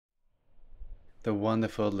The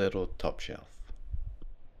wonderful little top shelf.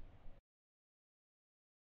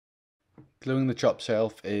 Gluing the top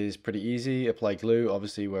shelf is pretty easy. Apply glue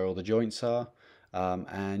obviously where all the joints are,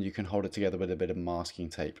 and you can hold it together with a bit of masking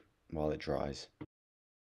tape while it dries.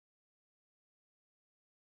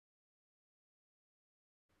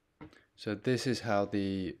 So this is how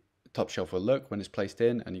the top shelf will look when it's placed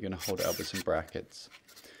in, and you're going to hold it up with some brackets.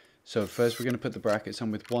 So first we're going to put the brackets on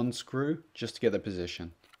with one screw just to get the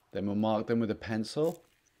position. Then we'll mark them with a pencil,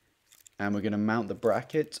 and we're going to mount the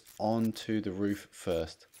bracket onto the roof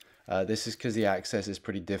first. This is because the access is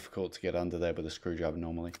pretty difficult to get under there with a screwdriver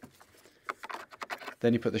normally.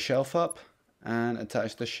 Then you put the shelf up and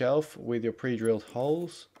attach the shelf with your pre-drilled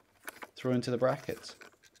holes through into the brackets.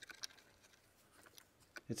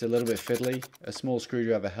 It's a little bit fiddly. A small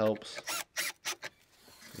screwdriver helps.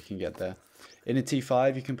 You can get there. In a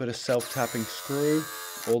T5 you can put a self-tapping screw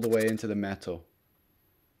all the way into the metal.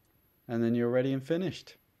 And then you're ready and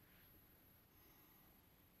finished.